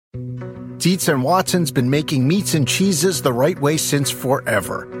Dietz and Watson's been making meats and cheeses the right way since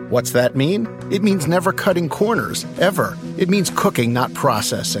forever. What's that mean? It means never cutting corners, ever. It means cooking, not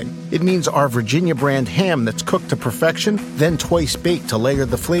processing. It means our Virginia brand ham that's cooked to perfection, then twice baked to layer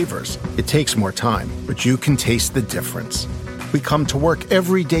the flavors. It takes more time, but you can taste the difference. We come to work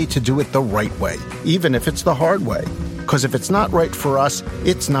every day to do it the right way, even if it's the hard way. Because if it's not right for us,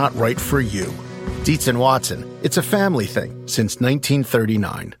 it's not right for you. Dietz and Watson, it's a family thing since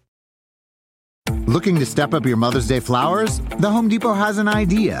 1939. Looking to step up your Mother's Day flowers? The Home Depot has an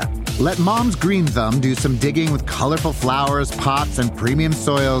idea. Let Mom's Green Thumb do some digging with colorful flowers, pots, and premium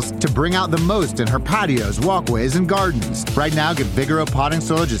soils to bring out the most in her patios, walkways, and gardens. Right now, get Vigoro potting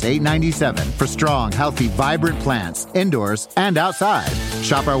soil just $8.97 for strong, healthy, vibrant plants, indoors and outside.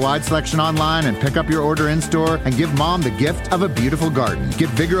 Shop our wide selection online and pick up your order in-store and give Mom the gift of a beautiful garden. Get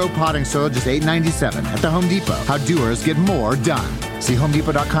Vigoro potting soil just $8.97 at the Home Depot. How doers get more done. See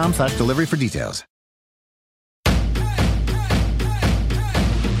homedepot.com/delivery for details.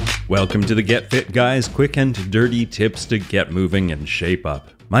 Welcome to the Get Fit Guys, quick and dirty tips to get moving and shape up.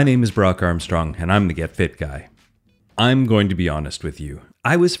 My name is Brock Armstrong, and I'm the Get Fit Guy. I'm going to be honest with you.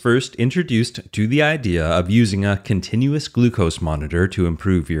 I was first introduced to the idea of using a continuous glucose monitor to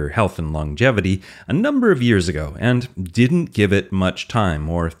improve your health and longevity a number of years ago, and didn't give it much time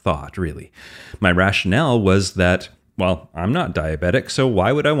or thought, really. My rationale was that, well, I'm not diabetic, so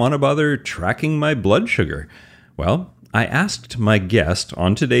why would I want to bother tracking my blood sugar? Well, I asked my guest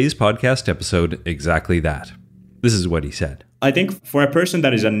on today's podcast episode exactly that. This is what he said. I think for a person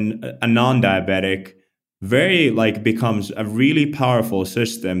that is a non-diabetic, becomes a really powerful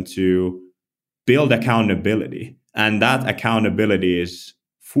system to build accountability. And that accountability is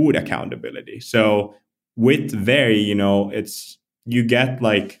food accountability. So with Very, you get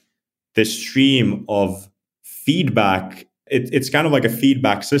like this stream of feedback. It's kind of like a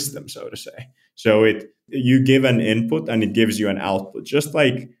feedback system, so to say. So you give an input and it gives you an output, just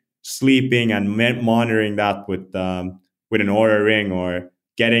like sleeping and monitoring that with an Oura Ring, or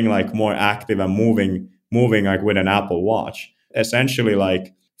getting like more active and moving like with an Apple Watch. Essentially,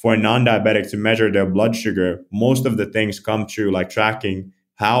 like for a non-diabetic to measure their blood sugar, most of the things come through like tracking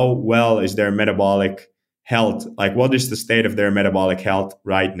how well is their metabolic health, like what is the state of their metabolic health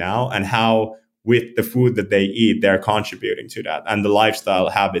right now, and how with the food that they eat, they're contributing to that, and the lifestyle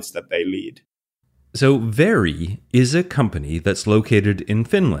habits that they lead. So Very is a company that's located in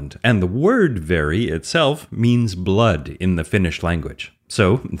Finland, and the word Very itself means blood in the Finnish language.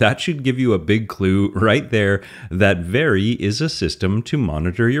 So that should give you a big clue right there that Very is a system to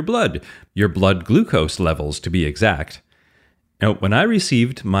monitor your blood glucose levels to be exact. Now, when I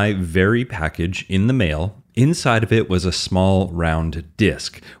received my Very package in the mail, inside of it was a small round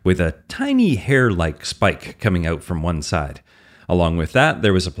disc with a tiny hair-like spike coming out from one side. Along with that,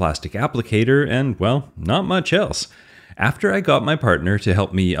 there was a plastic applicator and, well, not much else. After I got my partner to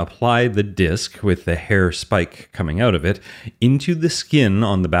help me apply the disc with the hair spike coming out of it into the skin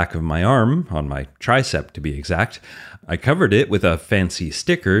on the back of my arm, on my tricep to be exact, I covered it with a fancy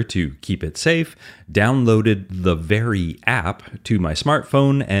sticker to keep it safe, downloaded the Very app to my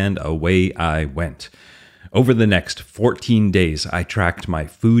smartphone, and away I went. Over the next 14 days, I tracked my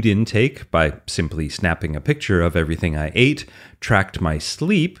food intake by simply snapping a picture of everything I ate, tracked my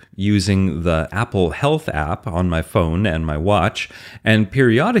sleep using the Apple Health app on my phone and my watch, and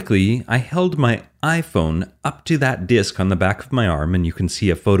periodically I held my iPhone up to that disc on the back of my arm, and you can see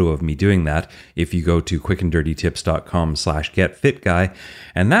a photo of me doing that if you go to quickanddirtytips.com/getfitguy,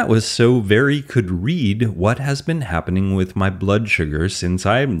 and that was so Very could read what has been happening with my blood sugar since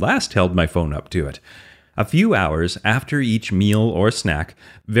I last held my phone up to it. A few hours after each meal or snack,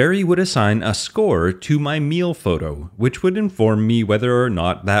 Very would assign a score to my meal photo, which would inform me whether or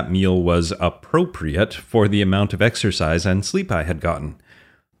not that meal was appropriate for the amount of exercise and sleep I had gotten.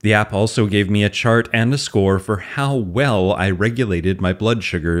 The app also gave me a chart and a score for how well I regulated my blood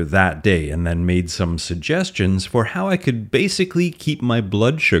sugar that day, and then made some suggestions for how I could basically keep my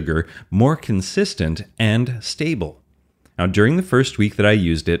blood sugar more consistent and stable. Now, during the first week that I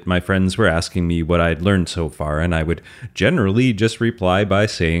used it, my friends were asking me what I'd learned so far, and I would generally just reply by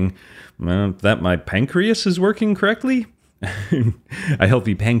saying that my pancreas is working correctly. A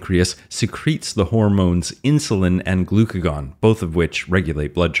healthy pancreas secretes the hormones insulin and glucagon, both of which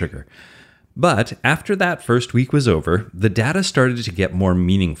regulate blood sugar. But after that first week was over, the data started to get more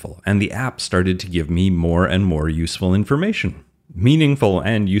meaningful, and the app started to give me more and more useful information. Meaningful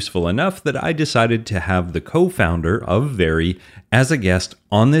and useful enough that I decided to have the co-founder of Very as a guest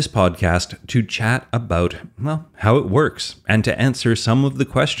on this podcast to chat about, how it works, and to answer some of the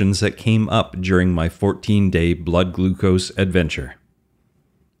questions that came up during my 14-day blood glucose adventure.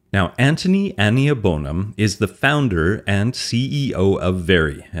 Now, Anthony Aniabonum is the founder and CEO of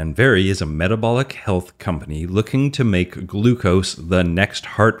Very, and Very is a metabolic health company looking to make glucose the next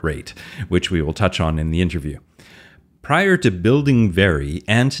heart rate, which we will touch on in the interview. Prior to building Very,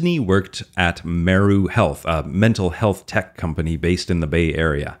 Anthony worked at Meru Health, a mental health tech company based in the Bay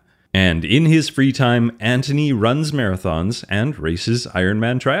Area. And in his free time, Anthony runs marathons and races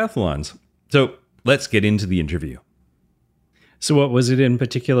Ironman triathlons. So let's get into the interview. So what was it in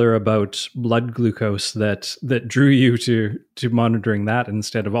particular about blood glucose that drew you to monitoring that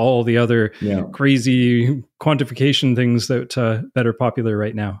instead of all the other crazy quantification things that are popular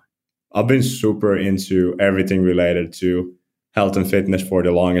right now? I've been super into everything related to health and fitness for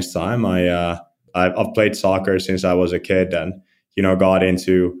the longest time. I've played soccer since I was a kid, and got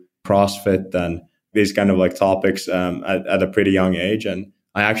into CrossFit and these kind of like topics at a pretty young age. And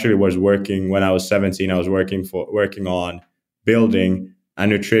I actually was working when I was 17. I was working on building a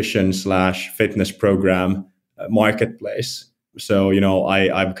nutrition/fitness program marketplace. So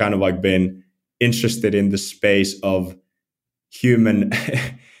I've kind of like been interested in the space of human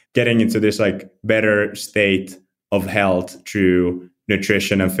getting into this like better state of health through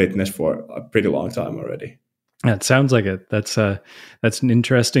nutrition and fitness for a pretty long time already. That sounds like it. That's an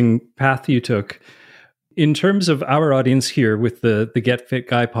interesting path you took. In terms of our audience here with the Get Fit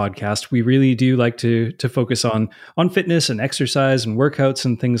Guy podcast, we really do like to focus on fitness and exercise and workouts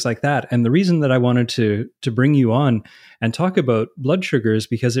and things like that. And the reason that I wanted to bring you on and talk about blood sugar is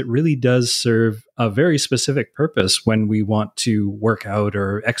because it really does serve a very specific purpose when we want to work out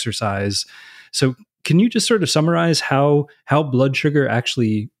or exercise. So can you just sort of summarize how blood sugar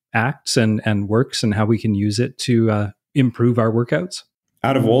actually acts and works and how we can use it to improve our workouts?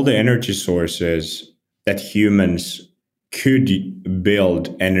 Out of all the energy sources that humans could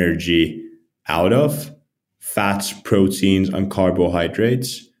build energy out of, fats, proteins, and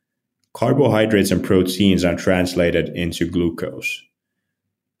carbohydrates and proteins are translated into glucose.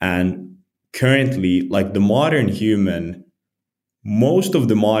 And currently, like most of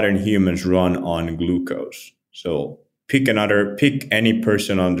the modern humans run on glucose. So pick any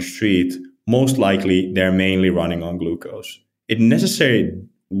person on the street, most likely they're mainly running on glucose. It necessarily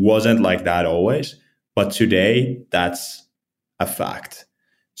wasn't like that always, but today that's a fact.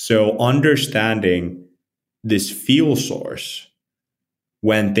 So understanding this fuel source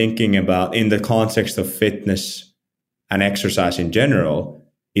when thinking about in the context of fitness and exercise in general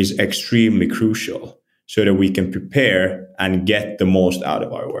is extremely crucial so that we can prepare and get the most out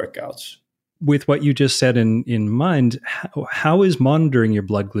of our workouts. With what you just said in mind, how is monitoring your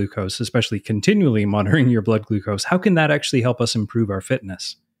blood glucose, especially continually monitoring your blood glucose, how can that actually help us improve our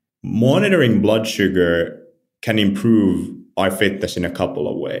fitness? Monitoring blood sugar can improve our fitness in a couple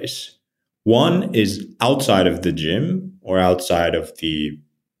of ways. One is outside of the gym or outside of the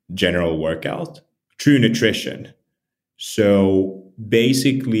general workout through nutrition. So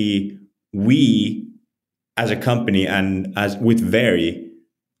basically, we as a company and as with Very,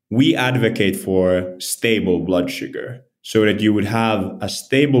 we advocate for stable blood sugar so that you would have as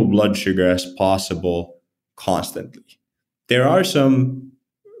stable blood sugar as possible constantly. There are some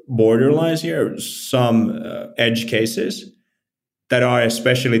borderlines here, some edge cases that are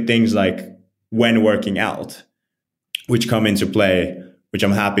especially things like when working out, which come into play, which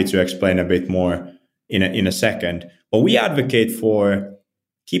I'm happy to explain a bit more in a second. But we advocate for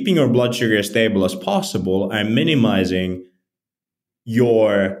keeping your blood sugar as stable as possible and minimizing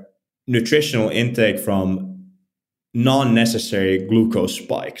your nutritional intake from non-necessary glucose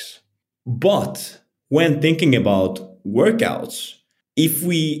spikes. But when thinking about workouts, if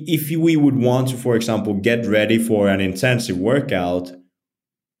we would want to, for example, get ready for an intensive workout,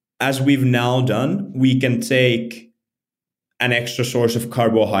 as we've now done, we can take an extra source of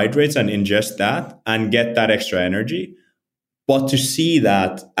carbohydrates and ingest that and get that extra energy. But to see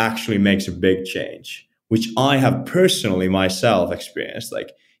that actually makes a big change, which I have personally myself experienced.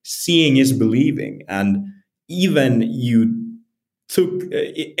 Like, seeing is believing. And even you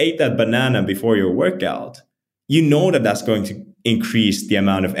ate that banana before your workout, you know that that's going to increase the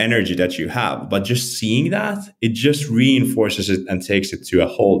amount of energy that you have. But just seeing that, it just reinforces it and takes it to a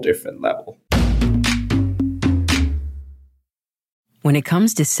whole different level. When it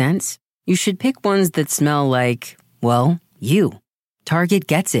comes to scents, you should pick ones that smell like, well, you. Target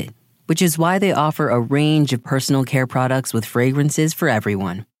gets it, which is why they offer a range of personal care products with fragrances for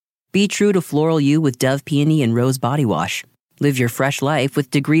everyone. Be true to floral you with Dove Peony and Rose Body Wash. Live your fresh life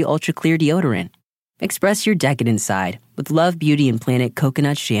with Degree Ultra Clear Deodorant. Express your decadent side with Love Beauty and Planet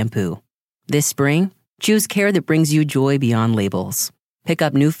Coconut Shampoo. This spring, choose care that brings you joy beyond labels. Pick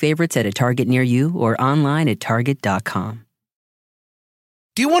up new favorites at a Target near you or online at Target.com.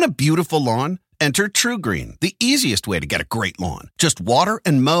 Do you want a beautiful lawn? Enter TruGreen, the easiest way to get a great lawn. Just water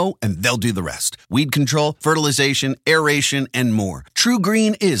and mow, and they'll do the rest. Weed control, fertilization, aeration, and more.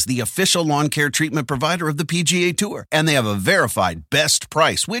 TruGreen is the official lawn care treatment provider of the PGA Tour, and they have a verified best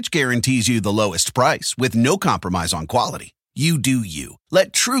price, which guarantees you the lowest price with no compromise on quality. You do you.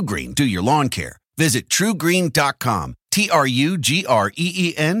 Let TruGreen do your lawn care. Visit TruGreen.com,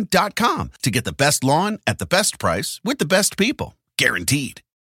 TruGreen.com, to get the best lawn at the best price with the best people. Guaranteed.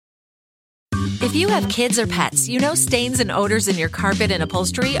 If you have kids or pets, you know stains and odors in your carpet and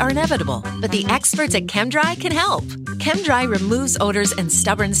upholstery are inevitable. But the experts at ChemDry can help. ChemDry removes odors and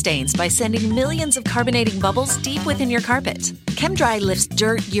stubborn stains by sending millions of carbonating bubbles deep within your carpet. ChemDry lifts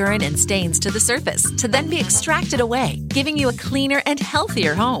dirt, urine, and stains to the surface to then be extracted away, giving you a cleaner and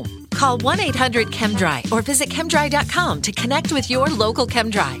healthier home. Call 1-800-ChemDry or visit chemdry.com to connect with your local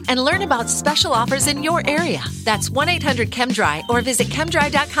ChemDry and learn about special offers in your area. That's 1-800-ChemDry or visit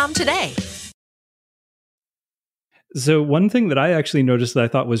chemdry.com today. So one thing that I actually noticed that I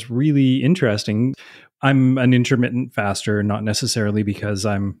thought was really interesting, I'm an intermittent faster, not necessarily because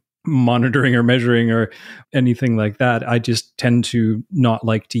I'm monitoring or measuring or anything like that. I just tend to not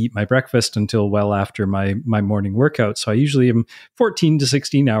like to eat my breakfast until well after my morning workout. So I usually am 14 to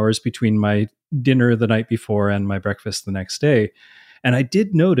 16 hours between my dinner the night before and my breakfast the next day. And I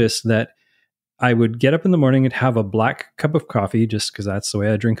did notice that I would get up in the morning and have a black cup of coffee just because that's the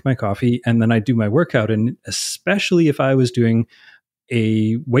way I drink my coffee. And then I do my workout. And especially if I was doing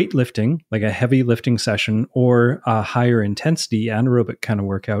a weightlifting, like a heavy lifting session or a higher intensity anaerobic kind of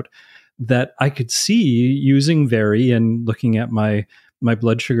workout, that I could see using Veri and looking at my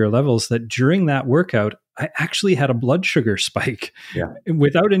blood sugar levels, that during that workout, I actually had a blood sugar spike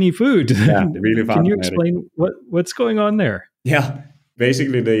without any food. Yeah, really Can you explain what's going on there? Yeah,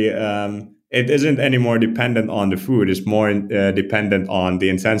 basically it isn't any more dependent on the food. It's more dependent on the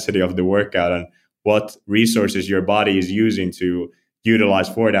intensity of the workout and what resources your body is using to utilize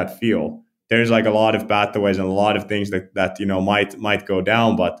for that fuel. There's like a lot of pathways and a lot of things that you know might go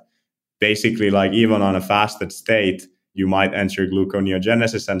down, but basically, like even on a fasted state, you might enter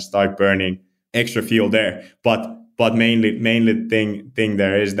gluconeogenesis and start burning extra fuel there. But mainly thing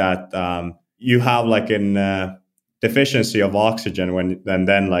there is that you have like an deficiency of oxygen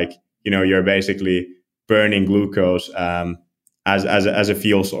then like, you know, you're basically burning glucose as a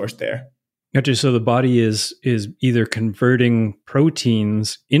fuel source there. Gotcha. So the body is either converting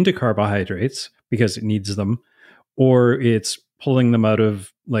proteins into carbohydrates because it needs them, or it's pulling them out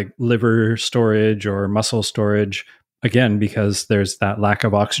of like liver storage or muscle storage, again, because there's that lack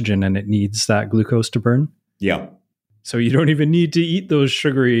of oxygen and it needs that glucose to burn. Yeah. So you don't even need to eat those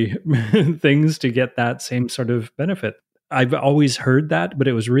sugary things to get that same sort of benefit. I've always heard that, but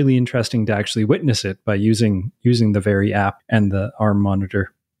it was really interesting to actually witness it by using the Veri app and the arm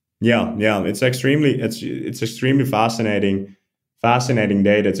monitor. Yeah. It's extremely fascinating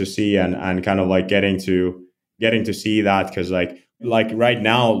data to see and kind of like getting to see that, because like right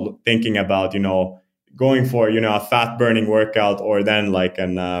now thinking about, you know, going for, you know, a fat burning workout, or then like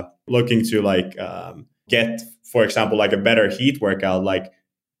looking to like get, for example, like a better heat workout, like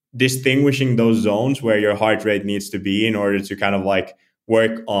distinguishing those zones where your heart rate needs to be in order to kind of like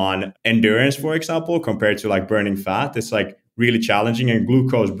work on endurance, for example, compared to like burning fat. It's like really challenging, and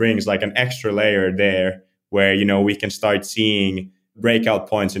glucose brings like an extra layer there where, you know, we can start seeing breakout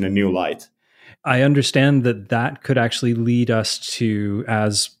points in a new light. I understand that could actually lead us to,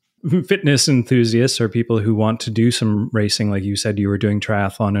 as fitness enthusiasts or people who want to do some racing, like you said, you were doing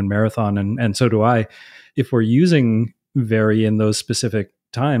triathlon and marathon, and so do I. If we're using Veri in those specific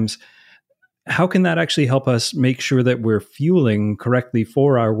times, how can that actually help us make sure that we're fueling correctly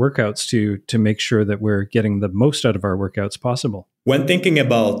for our workouts to make sure that we're getting the most out of our workouts possible? When thinking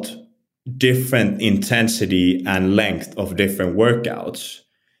about different intensity and length of different workouts,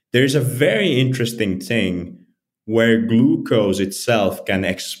 there's a very interesting thing where glucose itself can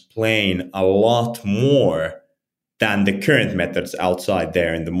explain a lot more than the current methods outside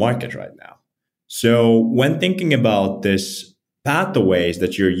there in the market right now. So when thinking about this pathways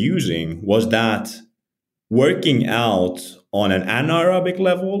that you're using, was that working out on an anaerobic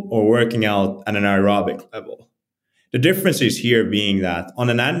level or working out at an aerobic level? The difference is here being that on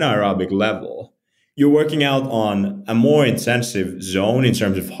an anaerobic level, you're working out on a more intensive zone in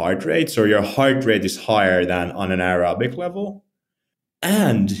terms of heart rate. So your heart rate is higher than on an aerobic level.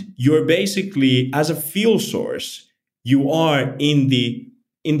 And you're basically, as a fuel source, you are in the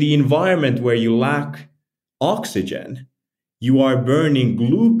environment where you lack oxygen. You are burning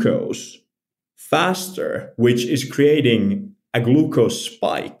glucose faster, which is creating a glucose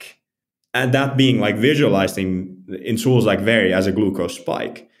spike. And that being like visualizing in tools like Very as a glucose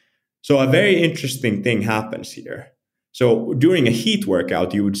spike. So a very interesting thing happens here. So during a heat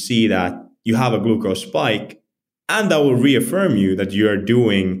workout, you would see that you have a glucose spike, and that will reaffirm you that you're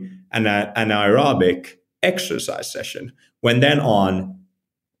doing an aerobic exercise session. When then on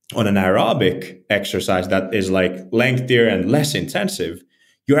an aerobic exercise that is like lengthier and less intensive,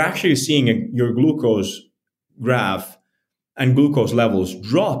 you're actually seeing your glucose graph and glucose levels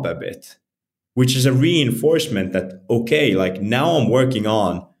drop a bit, which is a reinforcement that, okay, like now I'm working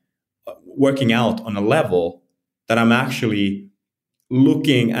out on a level that I'm actually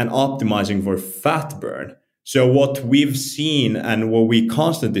looking and optimizing for fat burn. So what we've seen and what we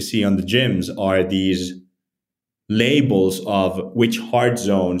constantly see on the gyms are these labels of which heart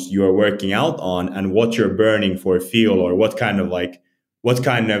zones you are working out on and what you're burning for fuel, or what kind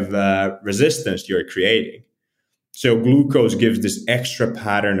of resistance you're creating. So glucose gives this extra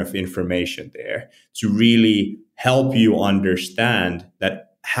pattern of information there to really help you understand that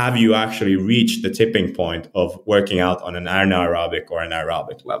have you actually reached the tipping point of working out on an anaerobic or an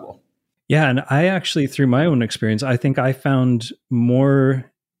aerobic level. Yeah, and I actually, through my own experience, I think I found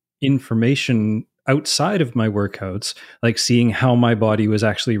more information outside of my workouts, like seeing how my body was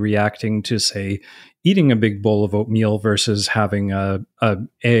actually reacting to, say, eating a big bowl of oatmeal versus having a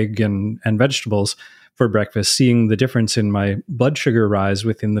egg and vegetables for breakfast. Seeing the difference in my blood sugar rise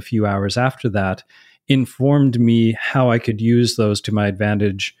within the few hours after that informed me how I could use those to my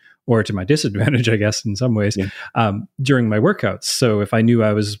advantage, or to my disadvantage, I guess, in some ways, during my workouts. So if I knew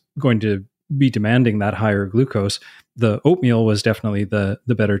I was going to be demanding that higher glucose, the oatmeal was definitely the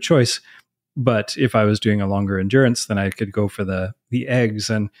better choice. But if I was doing a longer endurance, then I could go for the eggs.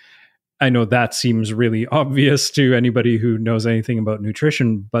 And I know that seems really obvious to anybody who knows anything about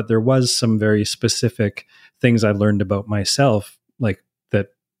nutrition, but there was some very specific things I learned about myself, like that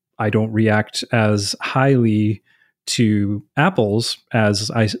I don't react as highly to apples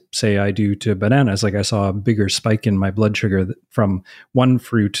as I say I do to bananas. Like I saw a bigger spike in my blood sugar from one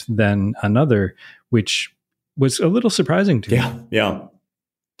fruit than another, which was a little surprising to me. Yeah,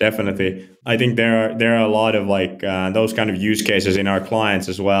 definitely. I think there are a lot of like those kind of use cases in our clients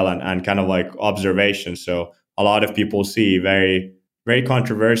as well, and kind of like observations. So a lot of people see very, very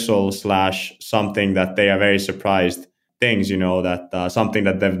controversial / something that they are very surprised things, that something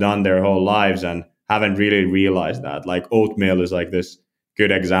that they've done their whole lives and haven't really realized that. Like oatmeal is like this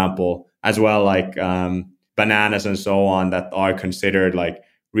good example as well, like bananas and so on that are considered like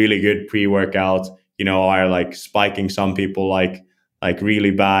really good pre-workout, are like spiking some people like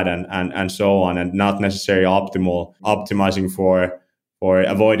really bad and so on, and not necessarily optimizing for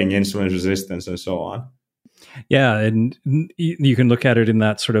avoiding insulin resistance and so on. Yeah, and you can look at it in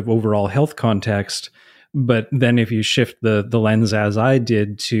that sort of overall health context. But then if you shift the lens as I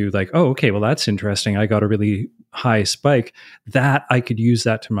did to like, oh, okay, well, that's interesting. I got a really high spike. That I could use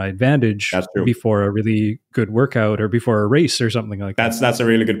that to my advantage before a really good workout or before a race or something like that. That's a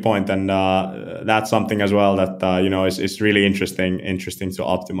really good point. And that's something as well that, is really interesting to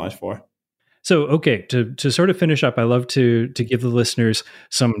optimize for. So, okay, to sort of finish up, I love to give the listeners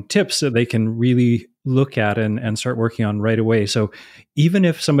some tips that they can really look at and start working on right away. So even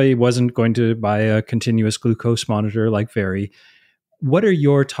if somebody wasn't going to buy a continuous glucose monitor like Very, what are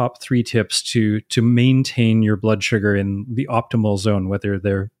your top 3 tips to maintain your blood sugar in the optimal zone, whether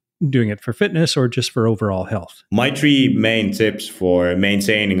they're doing it for fitness or just for overall health? My 3 main tips for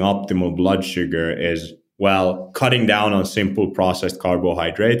maintaining optimal blood sugar is, well, cutting down on simple processed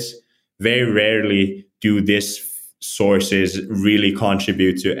carbohydrates. Very rarely do these sources really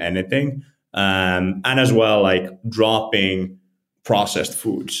contribute to anything. And as well, like dropping processed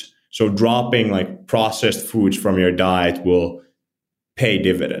foods. So dropping like processed foods from your diet will pay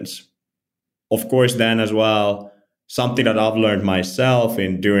dividends. Of course, then as well, something that I've learned myself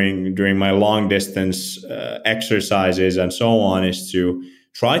during my long distance exercises and so on is to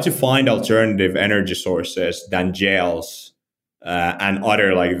try to find alternative energy sources than gels and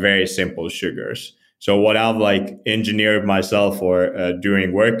other like very simple sugars. So what I've like engineered myself for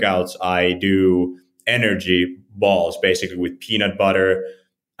during workouts, I do energy balls basically with peanut butter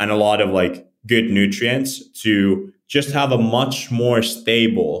and a lot of like good nutrients to just have a much more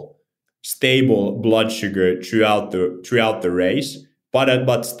stable blood sugar throughout the race,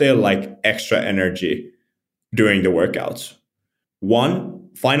 but still like extra energy during the workouts. One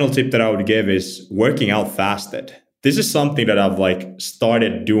final tip that I would give is working out fasted. This is something that I've like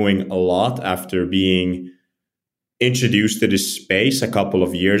started doing a lot after being introduced to this space a couple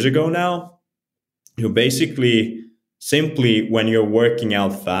of years ago now. You basically simply, when you're working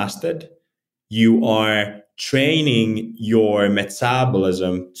out fasted, you are training your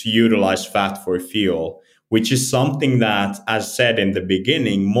metabolism to utilize fat for fuel, which is something that, as said in the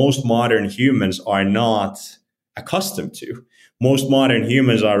beginning, most modern humans are not accustomed to. Most modern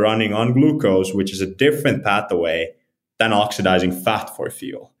humans are running on glucose, which is a different pathway than oxidizing fat for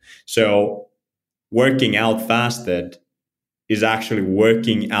fuel. So working out fasted is actually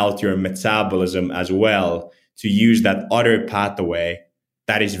working out your metabolism as well to use that other pathway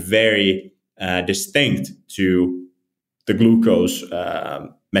that is very distinct to the glucose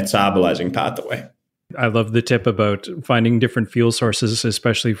metabolizing pathway. I love the tip about finding different fuel sources,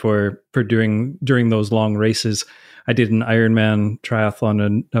 especially for during those long races. I did an Ironman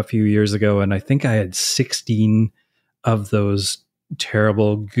triathlon a few years ago, and I think I had 16 of those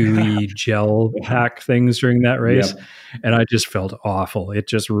terrible gooey gel pack things during that race. Yep. And I just felt awful. It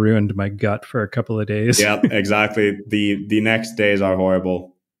just ruined my gut for a couple of days. Yeah, exactly. The next days are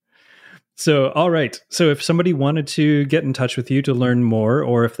horrible. So, all right. So if somebody wanted to get in touch with you to learn more,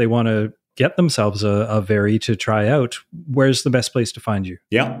 or if they want to get themselves a Very to try out, where's the best place to find you?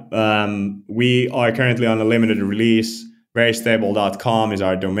 Yeah, we are currently on a limited release. Verystable.com is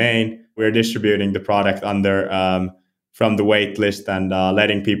our domain. We're distributing the product under from the wait list and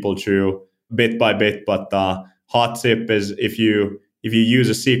letting people through bit by bit. But hot tip is if you use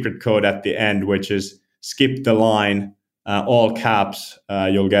a secret code at the end, which is skip the line, all caps,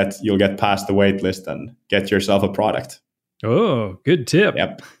 you'll get past the wait list and get yourself a product. Oh, good tip.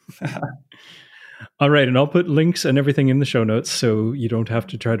 Yep. All right. And I'll put links and everything in the show notes so you don't have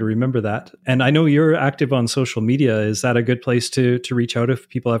to try to remember that. And I know you're active on social media. Is that a good place to reach out if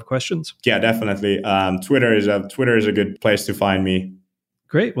people have questions? Yeah, definitely. Twitter is a good place to find me.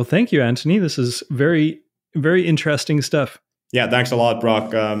 Great. Well, thank you, Anthony. This is very, very interesting stuff. Yeah, thanks a lot,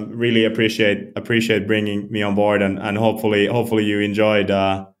 Brock. Really appreciate bringing me on board, and hopefully you enjoyed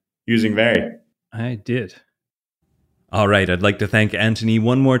using Very. I did. All right, I'd like to thank Anthony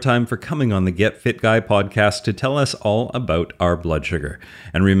one more time for coming on the Get Fit Guy podcast to tell us all about our blood sugar.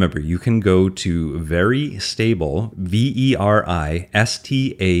 And remember, you can go to Verystable,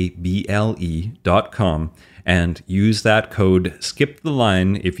 Verystable.com, and use that code Skip the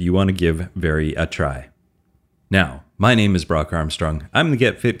Line if you want to give Very a try. Now, my name is Brock Armstrong. I'm the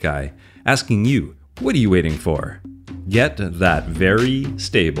Get Fit Guy, asking you, what are you waiting for? Get that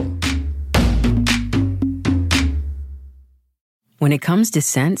Verystable. When it comes to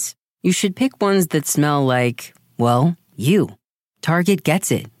scents, you should pick ones that smell like, well, you. Target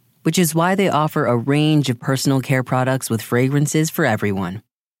gets it, which is why they offer a range of personal care products with fragrances for everyone.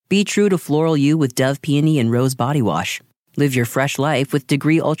 Be true to floral you with Dove Peony and Rose Body Wash. Live your fresh life with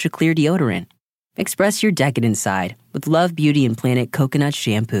Degree Ultra Clear Deodorant. Express your decadent side with Love Beauty and Planet Coconut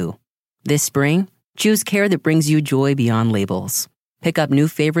Shampoo. This spring, choose care that brings you joy beyond labels. Pick up new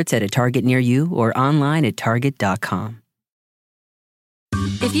favorites at a Target near you or online at Target.com.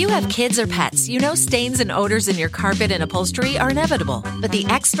 If you have kids or pets, you know stains and odors in your carpet and upholstery are inevitable. But the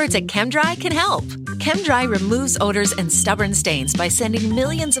experts at ChemDry can help. ChemDry removes odors and stubborn stains by sending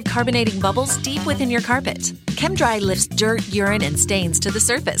millions of carbonating bubbles deep within your carpet. ChemDry lifts dirt, urine, and stains to the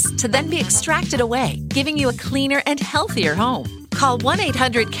surface to then be extracted away, giving you a cleaner and healthier home. Call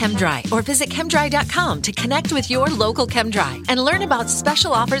 1-800-ChemDry or visit chemdry.com to connect with your local ChemDry and learn about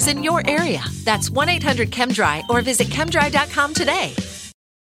special offers in your area. That's 1-800-ChemDry or visit chemdry.com today.